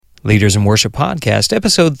Leaders in Worship Podcast,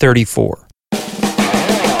 episode 34.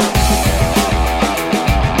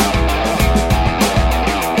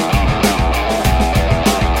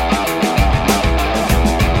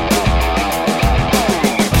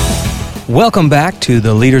 Welcome back to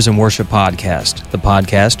the Leaders in Worship Podcast, the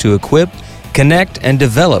podcast to equip, connect, and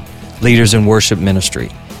develop leaders in worship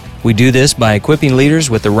ministry. We do this by equipping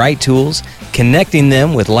leaders with the right tools, connecting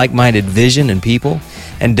them with like-minded vision and people,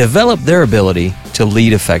 and develop their ability to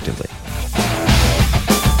lead effectively.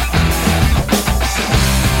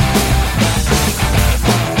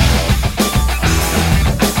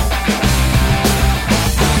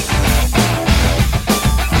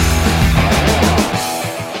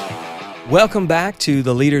 Welcome back to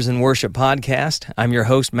the Leaders in Worship Podcast. I'm your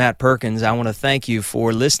host, Matt Perkins. I want to thank you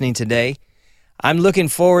for listening today. I'm looking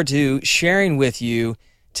forward to sharing with you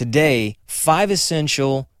today 5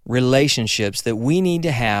 essential relationships that we need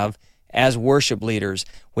to have as worship leaders.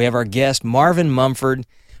 We have our guest, Marvin Mumford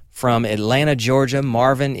from Atlanta, Georgia.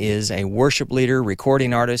 Marvin is a worship leader,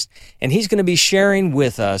 recording artist, and he's going to be sharing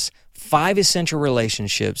with us 5 essential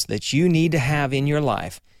relationships that you need to have in your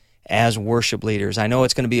life as worship leaders. I know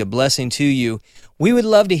it's going to be a blessing to you. We would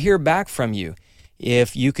love to hear back from you.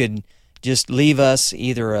 If you could just leave us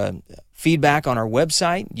either a feedback on our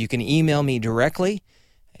website, you can email me directly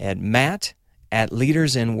at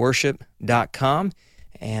matt@leadersinworship.com,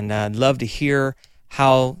 and I'd love to hear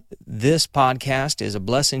how this podcast is a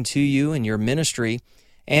blessing to you and your ministry,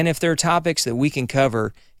 and if there are topics that we can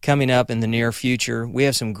cover coming up in the near future. We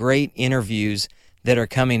have some great interviews that are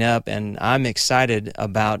coming up, and I'm excited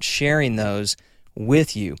about sharing those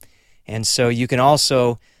with you. And so you can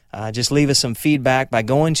also just leave us some feedback by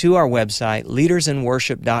going to our website,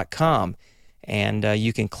 leadersinworship.com, and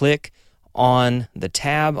you can click on the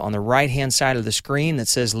tab on the right-hand side of the screen that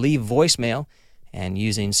says Leave Voicemail, and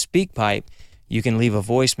using SpeakPipe, you can leave a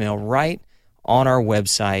voicemail right on our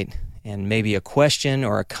website and maybe a question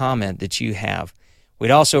or a comment that you have.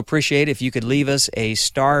 We'd also appreciate if you could leave us a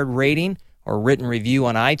starred rating or written review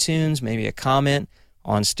on iTunes, maybe a comment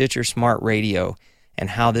on Stitcher Smart Radio,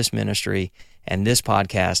 and how this ministry and this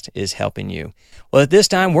podcast is helping you. Well, at this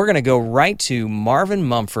time, we're going to go right to Marvin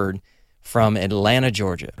Mumford from Atlanta,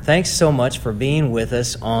 Georgia. Thanks so much for being with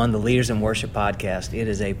us on the Leaders in Worship Podcast. It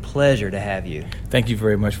is a pleasure to have you. Thank you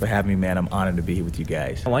very much for having me, man. I'm honored to be here with you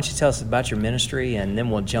guys. Why don't you tell us about your ministry, and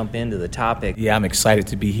then we'll jump into the topic. Yeah, I'm excited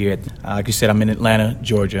to be here. Like you said, I'm in Atlanta,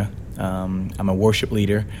 Georgia. I'm a worship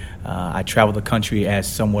leader. I travel the country as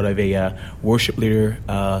somewhat of a worship leader /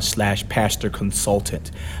 pastor consultant.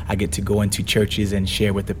 I get to go into churches and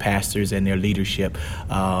share with the pastors and their leadership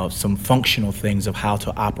some functional things of how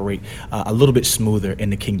to operate a little bit smoother in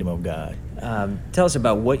the kingdom of God. Tell us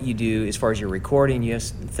about what you do as far as your recording. You have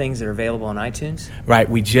things that are available on iTunes? Right.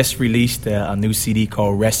 We just released a new CD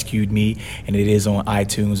called Rescued Me, and it is on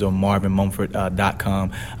iTunes or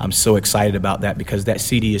marvinmumford.com. I'm so excited about that because that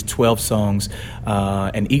CD is 12 songs,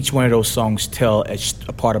 and each one of those songs tell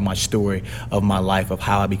a part of my story of my life, of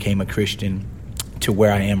how I became a Christian to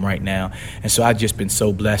where I am right now. And so I've just been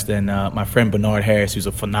so blessed. And my friend Bernard Harris, who's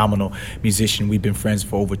a phenomenal musician, we've been friends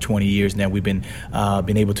for over 20 years now. We've been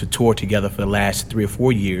able to tour together for the last 3 or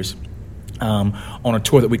 4 years. On a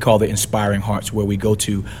tour that we call the Inspiring Hearts, where we go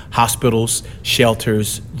to hospitals,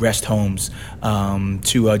 shelters, rest homes,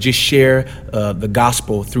 to just share the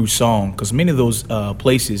gospel through song. Because many of those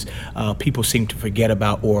places people seem to forget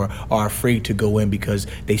about or are afraid to go in because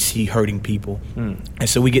they see hurting people. And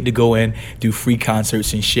so we get to go in, do free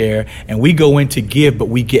concerts and share. And we go in to give, but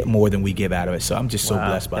we get more than we give out of it. So I'm just so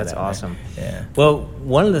blessed by that. That's awesome. Yeah. Well,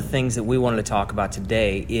 one of the things that we wanted to talk about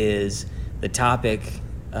today is the topic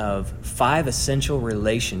of 5 essential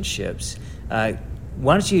relationships. Why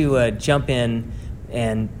don't you jump in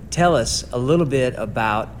and tell us a little bit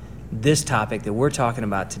about this topic that we're talking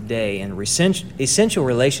about today, and essential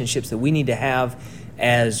relationships that we need to have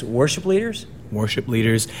as worship leaders?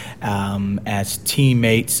 As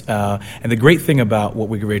teammates. And the great thing about what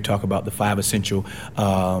we're going to talk about, the 5 essential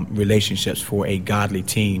relationships for a godly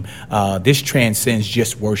team, this transcends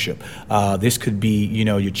just worship. This could be,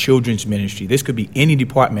 your children's ministry. This could be any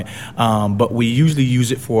department, but we usually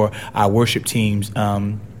use it for our worship teams.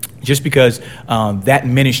 Just because that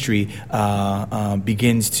ministry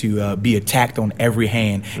begins to be attacked on every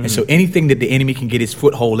hand. Mm-hmm. And so anything that the enemy can get his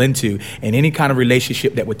foothold into, and any kind of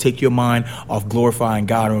relationship that would take your mind off glorifying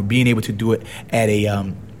God or being able to do it at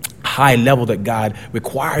a high level that God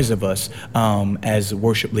requires of us as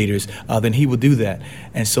worship leaders, then he will do that.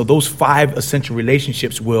 And so those 5 essential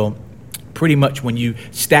relationships will pretty much when you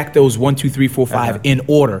stack those 1, 2, 3, 4, 5 in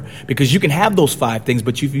order, because you can have those 5 things,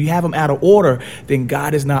 but if you have them out of order, then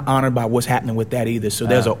God is not honored by what's happening with that either. So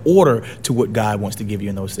there's an order to what God wants to give you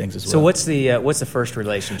in those things as well. So what's the first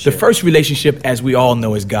relationship? The first relationship, as we all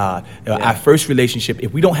know, is God. Our first relationship,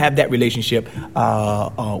 if we don't have that relationship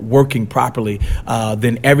working properly,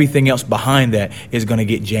 then everything else behind that is going to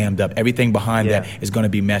get jammed up. Everything behind that is going to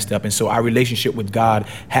be messed up. And so our relationship with God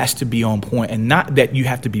has to be on point. And not that you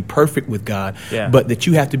have to be perfect with God, but that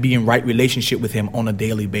you have to be in right relationship with him on a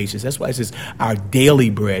daily basis. That's why it says our daily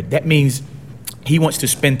bread. That means he wants to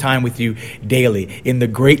spend time with you daily. In the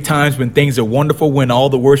great times when things are wonderful, when all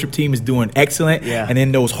the worship team is doing excellent, and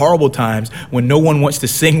in those horrible times when no one wants to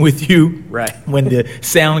sing with you, when the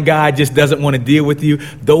sound guy just doesn't want to deal with you,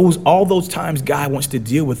 all those times God wants to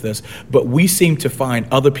deal with us. But we seem to find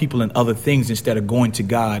other people and other things instead of going to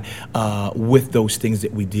God with those things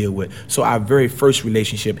that we deal with. So our very first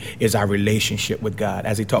relationship is our relationship with God,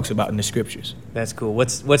 as he talks about in the scriptures. That's cool.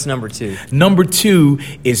 What's number 2? Number 2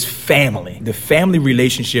 is family. The family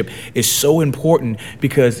relationship is so important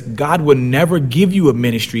because God will never give you a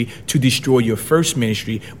ministry to destroy your first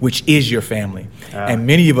ministry, which is your family. And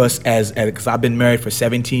many of us, because I've been married for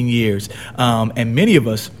 17 years, and many of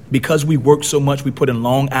us, because we work so much, we put in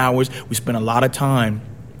long hours, we spend a lot of time,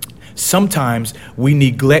 sometimes we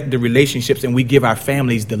neglect the relationships and we give our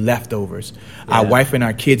families the leftovers. Our wife and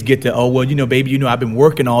our kids get to, baby, I've been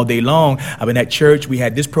working all day long. I've been at church. We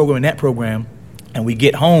had this program and that program. And we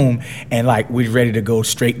get home and we're ready to go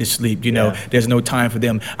straight to sleep. There's no time for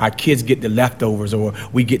them. Our kids get the leftovers, or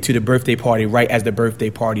we get to the birthday party right as the birthday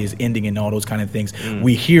party is ending and all those kind of things.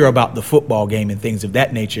 We hear about the football game and things of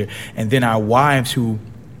that nature. And then our wives who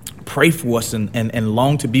pray for us and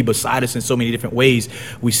long to be beside us in so many different ways,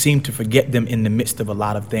 we seem to forget them in the midst of a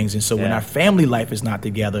lot of things. And so when our family life is not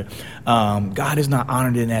together, God is not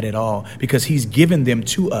honored in that at all, because he's given them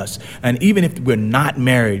to us. And even if we're not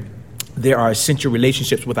married, there are essential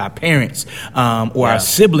relationships with our parents or our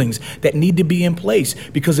siblings that need to be in place,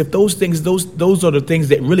 because if those things, those are the things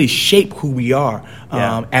that really shape who we are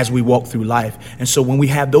as we walk through life. And so when we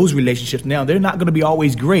have those relationships, now they're not going to be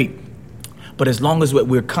always great, but as long as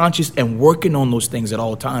we're conscious and working on those things at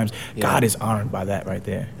all times, God is honored by that right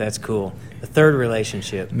there. That's cool. The third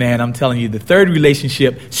relationship. Man, I'm telling you, the third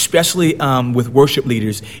relationship, especially with worship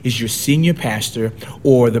leaders, is your senior pastor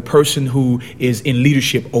or the person who is in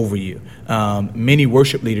leadership over you. Many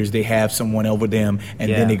worship leaders, they have someone over them,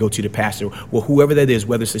 and then they go to the pastor. Well, whoever that is,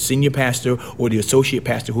 whether it's the senior pastor or the associate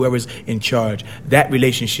pastor, whoever's in charge, that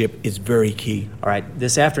relationship is very key. All right.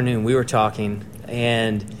 This afternoon we were talking,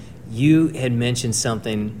 and you had mentioned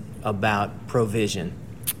something about provision.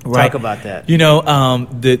 Right. Talk about that.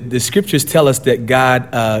 The scriptures tell us that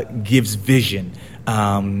God gives vision,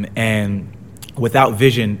 and without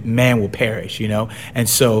vision, man will perish, And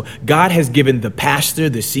so God has given the pastor,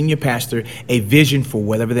 the senior pastor, a vision for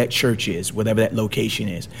whatever that church is, whatever that location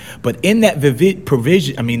is. But in that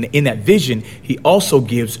in that vision, he also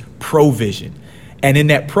gives provision. And in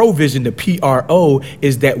that provision, the PRO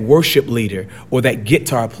is that worship leader or that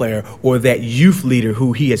guitar player or that youth leader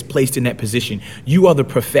who he has placed in that position. You are the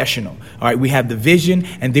professional. All right, we have the vision,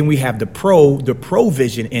 and then we have the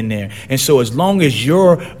provision in there. And so as long as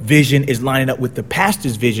your vision is lining up with the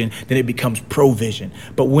pastor's vision, then it becomes provision.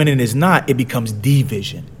 But when it is not, it becomes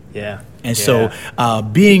division. Yeah. And so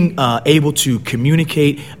being able to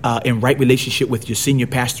communicate in right relationship with your senior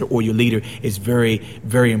pastor or your leader is very,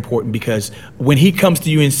 very important, because when he comes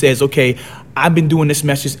to you and says, okay, I've been doing this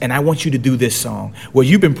message and I want you to do this song. Well,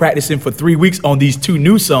 you've been practicing for 3 weeks on these 2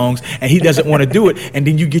 new songs and he doesn't want to do it. And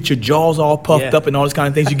then you get your jaws all puffed up and all this kind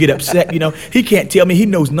of things. You get upset. He can't tell me he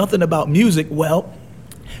knows nothing about music. Well,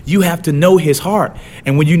 you have to know his heart.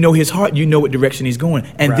 And when you know his heart, you know what direction he's going.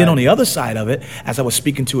 And then on the other side of it, as I was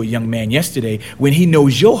speaking to a young man yesterday, when he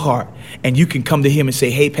knows your heart and you can come to him and say,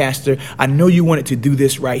 hey, pastor, I know you wanted to do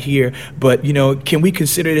this right here, but, can we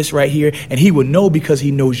consider this right here? And he will know, because he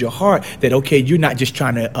knows your heart, that, okay, you're not just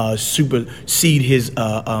trying to supersede his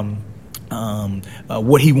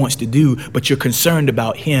what he wants to do, but you're concerned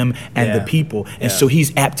about him and the people. And so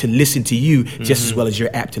he's apt to listen to you just as well as you're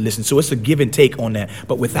apt to listen. So it's a give and take on that.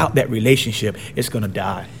 But without that relationship, it's going to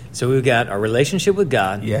die. So we've got our relationship with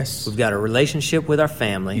God. Yes. We've got a relationship with our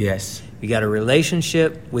family. Yes. You got a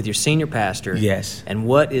relationship with your senior pastor. Yes. And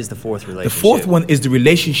what is the fourth relationship? The fourth one is the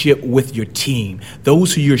relationship with your team,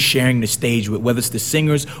 those who you're sharing the stage with, whether it's the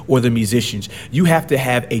singers or the musicians. You have to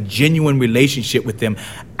have a genuine relationship with them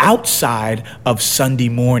outside of Sunday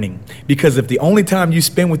morning. Because if the only time you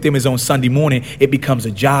spend with them is on Sunday morning, it becomes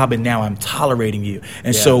a job, and now I'm tolerating you.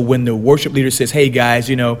 And so when the worship leader says, hey guys,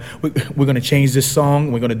 we're going to change this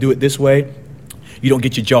song, we're going to do it this way, you don't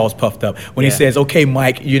get your jaws puffed up. When he says, okay,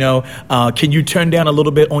 Mike, can you turn down a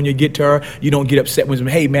little bit on your guitar? You don't get upset with him.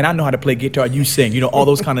 Hey, man, I know how to play guitar. You sing. All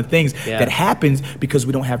those kind of things that happens because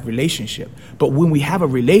we don't have relationship. But when we have a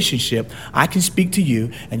relationship, I can speak to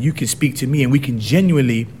you and you can speak to me, and we can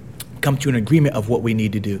genuinely come to an agreement of what we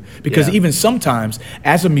need to do. Because even sometimes,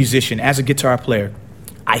 as a musician, as a guitar player,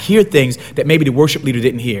 I hear things that maybe the worship leader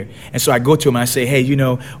didn't hear. And so I go to him and I say, hey,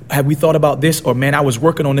 have we thought about this? Or, man, I was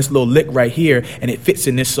working on this little lick right here, and it fits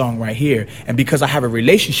in this song right here. And because I have a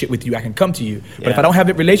relationship with you, I can come to you. But if I don't have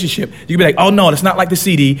that relationship, you can be like, oh, no, it's not like the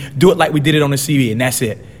CD. Do it like we did it on the CD, and that's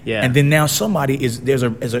it. Yeah. And then now there's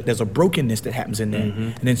a brokenness that happens in there. Mm-hmm.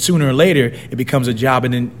 And then sooner or later, it becomes a job.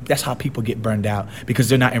 And then that's how people get burned out, because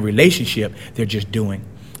they're not in relationship. They're just doing.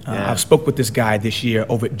 I've spoke with this guy this year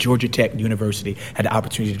over at Georgia Tech University, had the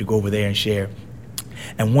opportunity to go over there and share.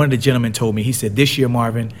 And one of the gentlemen told me, he said, this year,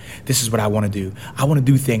 Marvin, this is what I want to do. I want to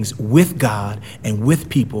do things with God and with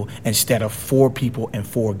people instead of for people and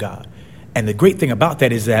for God. And the great thing about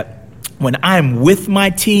that is that when I'm with my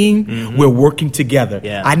team, we're working together.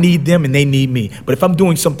 Yeah. I need them and they need me. But if I'm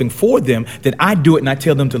doing something for them, then I do it and I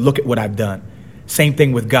tell them to look at what I've done. Same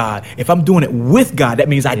thing with God. If I'm doing it with God, that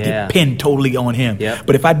means I depend totally on him. Yep.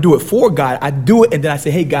 But if I do it for God, I do it and then I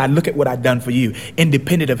say, hey, God, look at what I've done for you,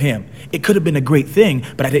 independent of him. It could have been a great thing,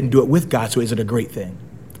 but I didn't do it with God. So is it a great thing?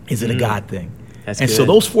 Is it a God thing? That's good. So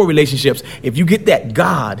those four relationships, if you get that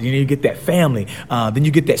God, you get that family, then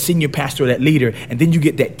you get that senior pastor or that leader, and then you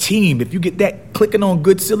get that team. If you get that clicking on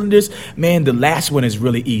good cylinders, man, the last one is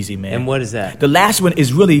really easy, man. And what is that? The last one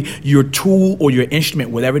is really your tool or your instrument,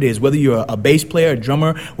 whatever it is, whether you're a bass player, a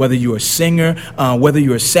drummer, whether you're a singer, whether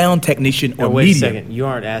you're a sound technician or wait media. Wait a second. You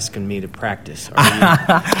aren't asking me to practice, are you?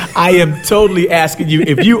 I am totally asking you,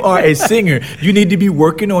 if you are a singer, you need to be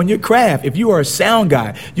working on your craft. If you are a sound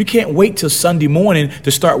guy, you can't wait till Sunday morning to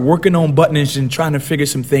start working on buttons and trying to figure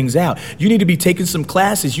some things out. You need to be taking some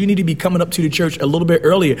classes. You need to be coming up to the church a little bit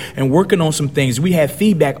earlier and working on some things. We had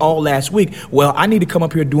feedback all last week. Well, I need to come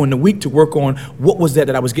up here during the week to work on what was that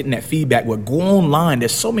I was getting that feedback with. Go online.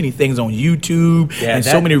 There's so many things on YouTube and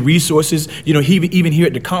so many resources. Even here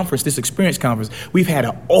at the conference, this experience conference, we've had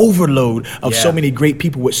an overload of so many great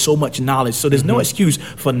people with so much knowledge. So there's no excuse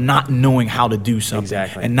for not knowing how to do something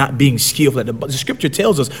and not being skillful. The scripture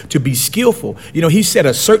tells us to be skillful. He set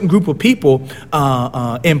a certain group of people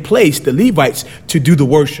in place, the Levites, to do the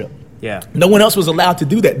worship. Yeah. No one else was allowed to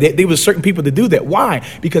do that. There were certain people to do that. Why?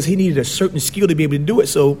 Because he needed a certain skill to be able to do it.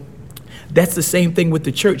 So that's the same thing with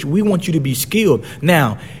the church. We want you to be skilled.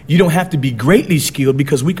 Now, you don't have to be greatly skilled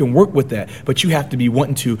because we can work with that, but you have to be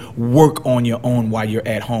wanting to work on your own while you're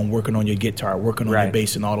at home, working on your guitar, working on your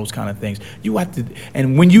bass and all those kind of things. You have to,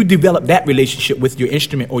 and when you develop that relationship with your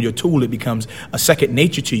instrument or your tool, it becomes a second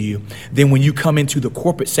nature to you. Then when you come into the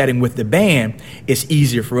corporate setting with the band, it's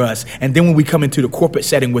easier for us. And then when we come into the corporate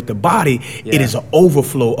setting with the body, it is an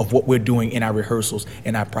overflow of what we're doing in our rehearsals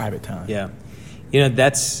in our private time. Yeah.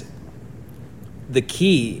 That's the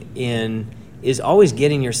key is always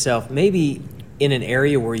getting yourself maybe in an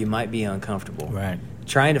area where you might be uncomfortable. Right.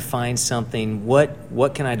 Trying to find something,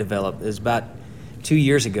 what can I develop? It was about 2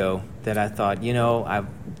 years ago that I thought, I've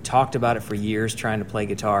talked about it for years trying to play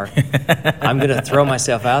guitar. I'm going to throw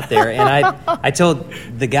myself out there. And I told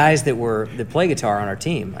the guys that play guitar on our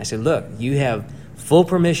team, I said, look, you have full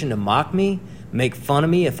permission to mock me, make fun of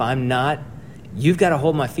me if I'm not. You've got to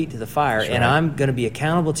hold my feet to the fire, and I'm going to be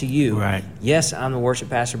accountable to you. Right. Yes, I'm the worship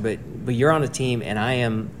pastor, but you're on a team, and I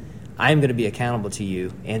am going to be accountable to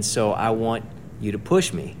you. And so I want you to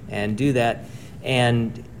push me and do that.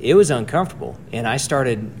 And it was uncomfortable. And I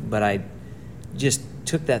just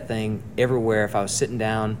took that thing everywhere. If I was sitting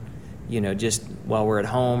down, just while we're at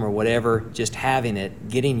home or whatever, just having it,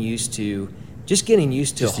 getting used to holding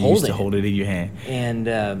it in your hand,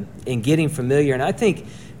 and getting familiar. And I think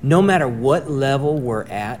no matter what level we're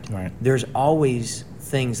at, there's always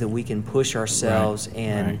things that we can push ourselves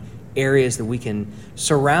and areas that we can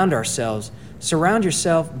surround ourselves. Surround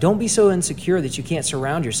yourself. Don't be so insecure that you can't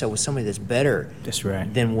surround yourself with somebody that's better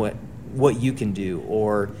than what you can do,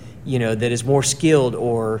 or that is more skilled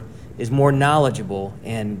or is more knowledgeable,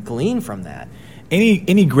 and glean from that.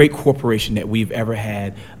 any great corporation that we've ever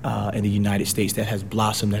had in the United States that has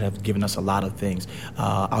blossomed, that have given us a lot of things.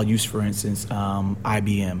 I'll use, for instance,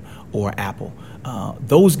 IBM or Apple.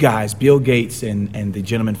 Those guys, Bill Gates and the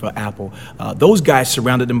gentleman for Apple, those guys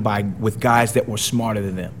surrounded them with guys that were smarter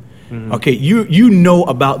than them. Mm-hmm. Okay, you know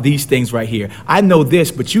about these things right here. I know this,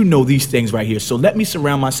 but you know these things right here. So let me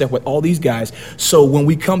surround myself with all these guys so when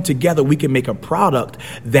we come together, we can make a product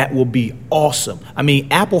that will be awesome. I mean,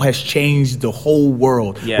 Apple has changed the whole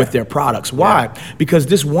world with their products. Why? Because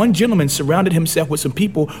this one gentleman surrounded himself with some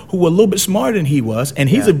people who were a little bit smarter than he was, and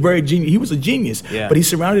he's he was a genius. Yeah. But he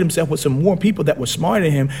surrounded himself with some more people that were smarter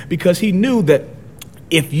than him because he knew that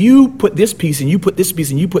if you put this piece and you put this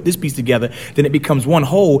piece and you put this piece together, then it becomes one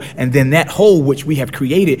whole, and then that whole which we have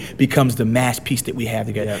created becomes the mass piece that we have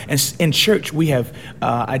together. Yeah. And in church, we have,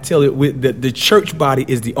 I tell you, the church body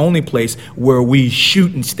is the only place where we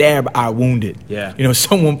shoot and stab our wounded. Yeah. You know,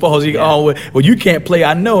 someone falls, you go, oh, well, you can't play,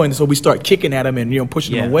 I know, and so we start kicking at them and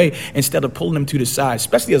pushing them away instead of pulling them to the side,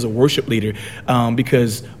 especially as a worship leader,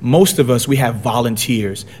 because most of us, we have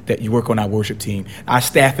volunteers that you work on our worship team. Our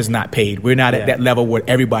staff is not paid. We're not at that level where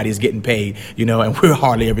everybody is getting paid, and we're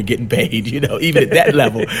hardly ever getting paid, even at that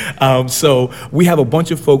level. So we have a bunch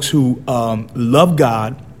of folks who love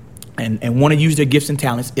God and want to use their gifts and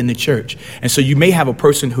talents in the church. And so you may have a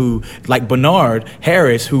person who, like Bernard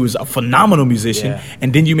Harris, who is a phenomenal musician,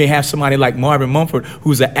 and then you may have somebody like Marvin Mumford,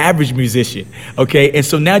 who's an average musician, okay? And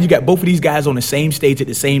so now you got both of these guys on the same stage at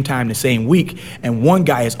the same time, the same week, and one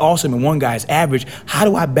guy is awesome and one guy is average. How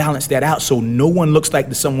do I balance that out so no one looks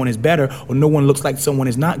like someone is better or no one looks like someone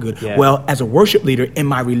is not good? Yeah. Well, as a worship leader, in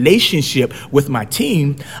my relationship with my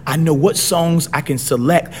team, I know what songs I can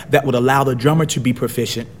select that would allow the drummer to be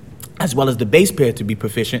proficient, as well as the bass player to be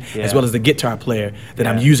proficient, as well as the guitar player that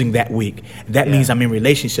I'm using that week. That means I'm in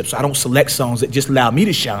relationship, so I don't select songs that just allow me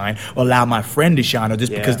to shine or allow my friend to shine, or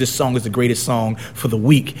just because this song is the greatest song for the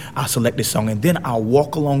week, I'll select this song. And then I'll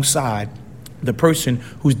walk alongside the person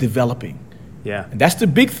who's developing. Yeah. And that's the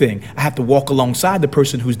big thing. I have to walk alongside the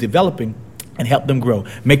person who's developing and help them grow,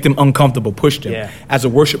 make them uncomfortable, push them. Yeah. As a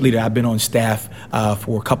worship leader, I've been on staff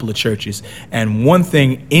for a couple of churches. And one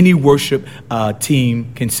thing any worship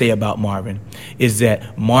team can say about Marvin is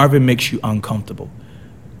that Marvin makes you uncomfortable.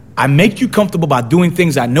 I make you comfortable by doing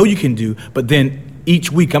things I know you can do, but then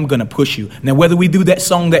each week I'm going to push you. Now, whether we do that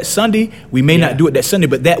song that Sunday, we may not do it that Sunday,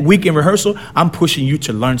 but that week in rehearsal, I'm pushing you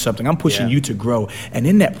to learn something. I'm pushing you to grow. And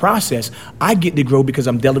in that process, I get to grow because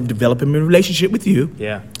I'm developing a relationship with you.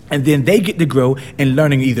 Yeah. And then they get to grow in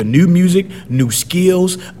learning either new music, new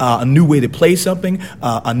skills, a new way to play something,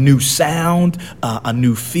 a new sound, a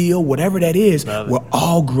new feel, whatever that is. We're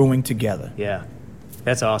all growing together. Yeah.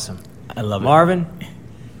 That's awesome. I love it. Marvin,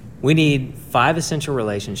 we need 5 essential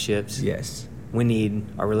relationships. Yes. We need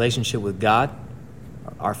our relationship with God,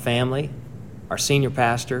 our family, our senior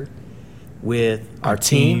pastor, with our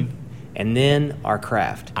team, and then our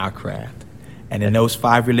craft. Our craft. And in those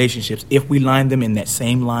 5 relationships, if we line them in that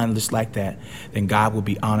same line just like that, then God will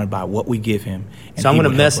be honored by what we give him. So I'm going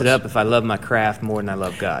to mess it up if I love my craft more than I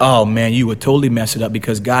love God. Oh, man, you would totally mess it up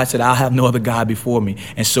because God said, I'll have no other God before me.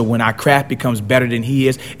 And so when our craft becomes better than he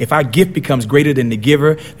is, if our gift becomes greater than the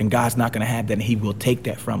giver, then God's not going to have that, and he will take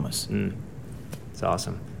that from us. It's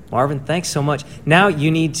awesome. Marvin, thanks so much. Now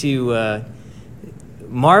you need to,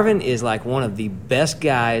 Marvin is like one of the best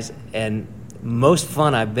guys and most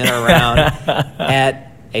fun I've been around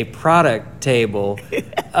at a product table.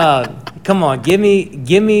 Come on, give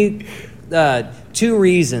me 2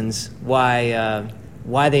 reasons why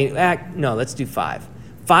they, no, let's do 5.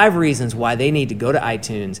 5 reasons why they need to go to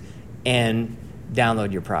iTunes and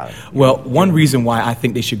download your product. Well, one reason why I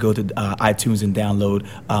think they should go to iTunes and download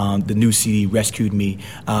the new CD, Rescued Me,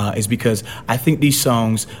 is because I think these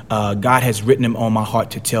songs, God has written them on my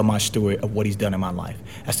heart to tell my story of what he's done in my life.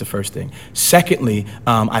 That's the first thing. Secondly,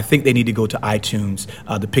 I think they need to go to iTunes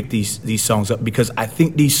to pick these songs up because I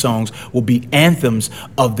think these songs will be anthems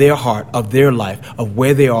of their heart, of their life, of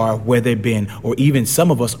where they are, where they've been, or even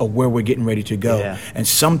some of us are where we're getting ready to go. Yeah. And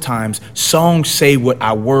sometimes songs say what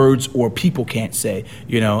our words or people can't say.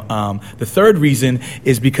 The third reason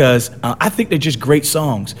is because I think they're just great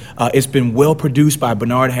songs. It's been well produced by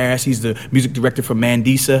Bernard Harris. He's the music director for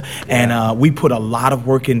Mandisa, and we put a lot of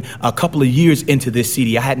work in a couple of years into this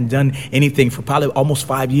CD. I hadn't done anything for probably almost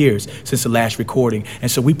 5 years since the last recording, and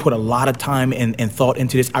so we put a lot of time and thought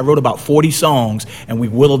into this. I wrote about 40 songs, and we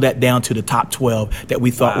whittled that down to the top 12 that we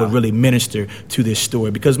thought would really minister to this story.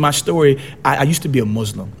 Because my story, I used to be a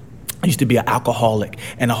Muslim. I used to be an alcoholic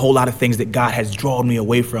and a whole lot of things that God has drawn me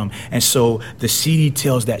away from. And so the CD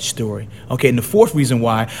tells that story. Okay, and the fourth reason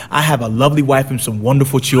why, I have a lovely wife and some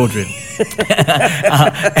wonderful children.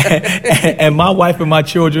 And my wife and my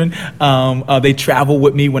children, they travel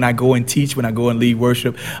with me when I go and teach, when I go and lead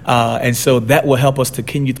worship. And so that will help us to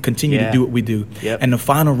continue to do what we do. Yep. And the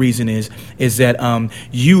final reason is that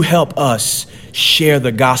you help us share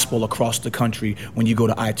the gospel across the country when you go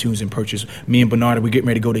to iTunes and purchase. Me and Bernard, we're getting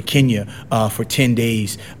ready to go to Kenya for 10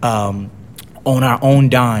 days on our own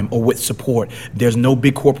dime or with support. There's no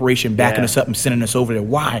big corporation backing us up and sending us over there.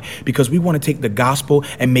 Why? Because we want to take the gospel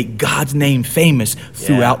and make God's name famous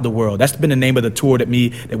throughout the world. That's been the name of the tour that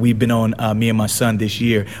we've been on, me and my son, this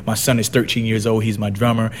year. My son is 13 years old. He's my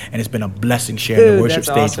drummer, and it's been a blessing sharing the worship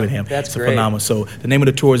stage with him. That's great. Phenomenal. So the name of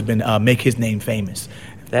the tour has been Make His Name Famous.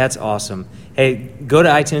 That's awesome. Hey, go to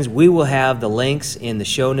iTunes. We will have the links in the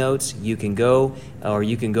show notes. You can go, or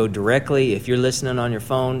you can go directly. If you're listening on your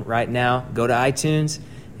phone right now, go to iTunes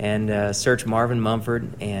and search Marvin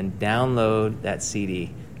Mumford and download that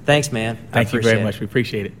CD. Thanks, man. Thank you very much. We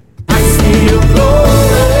appreciate it. I see your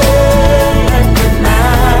glory and your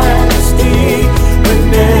majesty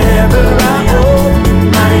whenever I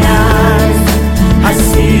open my eyes. I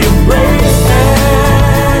see your grace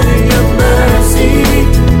and your mercy.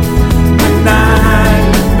 When I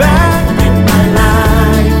look back in my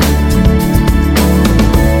life,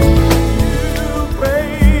 you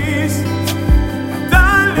praise, and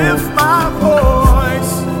I lift my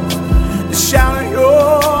voice to shout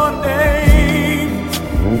your name.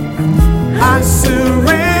 I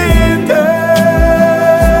surrender.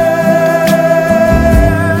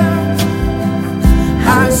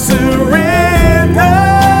 I surrender.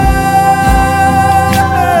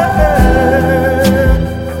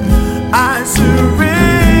 I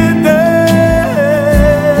surrender.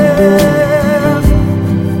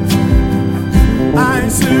 I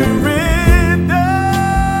surrender.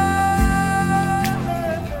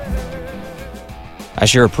 I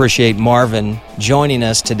sure appreciate Marvin joining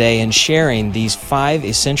us today and sharing these 5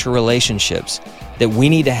 essential relationships that we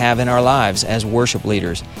need to have in our lives as worship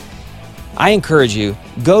leaders. I encourage you,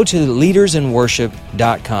 go to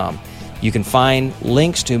leadersinworship.com. You can find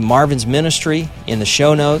links to Marvin's ministry in the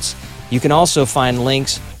show notes. You can also find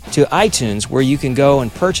links to iTunes where you can go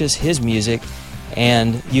and purchase his music,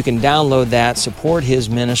 and you can download that, support his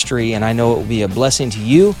ministry, and I know it will be a blessing to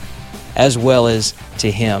you as well as to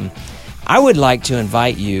him. I would like to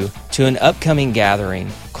invite you to an upcoming gathering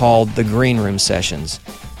called the Green Room Sessions,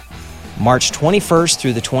 March 21st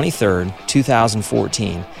through the 23rd,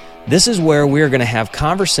 2014. This is where we're going to have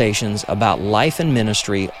conversations about life and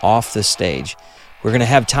ministry off the stage. We're going to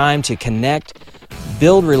have time to connect,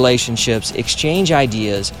 build relationships, exchange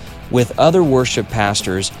ideas with other worship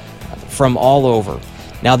pastors from all over.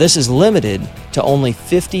 Now, this is limited to only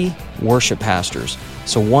 50 worship pastors.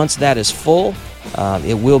 So once that is full,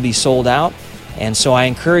 it will be sold out. And so I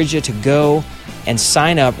encourage you to go and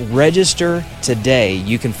sign up, register today.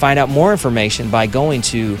 You can find out more information by going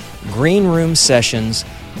to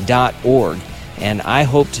greenroomsessions.org. And I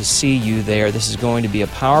hope to see you there. This is going to be a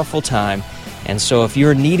powerful time. And so if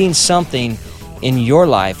you're needing something in your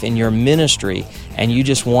life, in your ministry, and you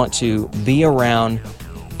just want to be around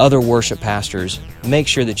other worship pastors, make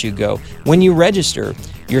sure that you go. When you register,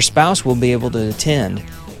 your spouse will be able to attend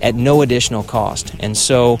at no additional cost. And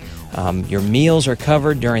so your meals are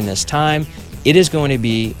covered during this time. It is going to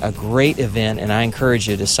be a great event, and I encourage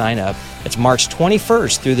you to sign up. It's March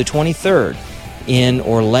 21st through the 23rd in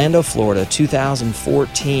Orlando, Florida,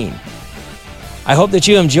 2014. I hope that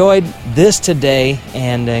you enjoyed this today,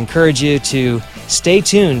 and encourage you to stay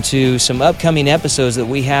tuned to some upcoming episodes that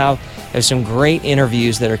we have. There's some great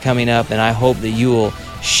interviews that are coming up, and I hope that you will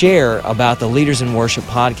share about the Leaders in Worship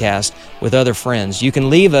podcast with other friends. You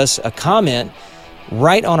can leave us a comment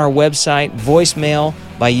right on our website, voicemail,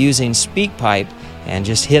 by using SpeakPipe, and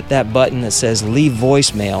just hit that button that says leave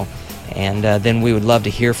voicemail, and then we would love to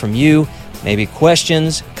hear from you, maybe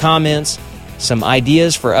questions, comments, some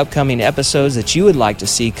ideas for upcoming episodes that you would like to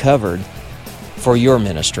see covered for your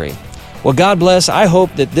ministry. Well, God bless. I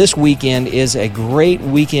hope that this weekend is a great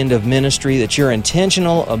weekend of ministry, that you're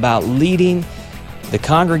intentional about leading the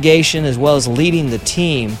congregation as well as leading the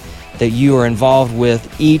team that you are involved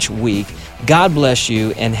with each week. God bless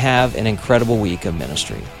you, and have an incredible week of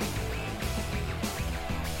ministry.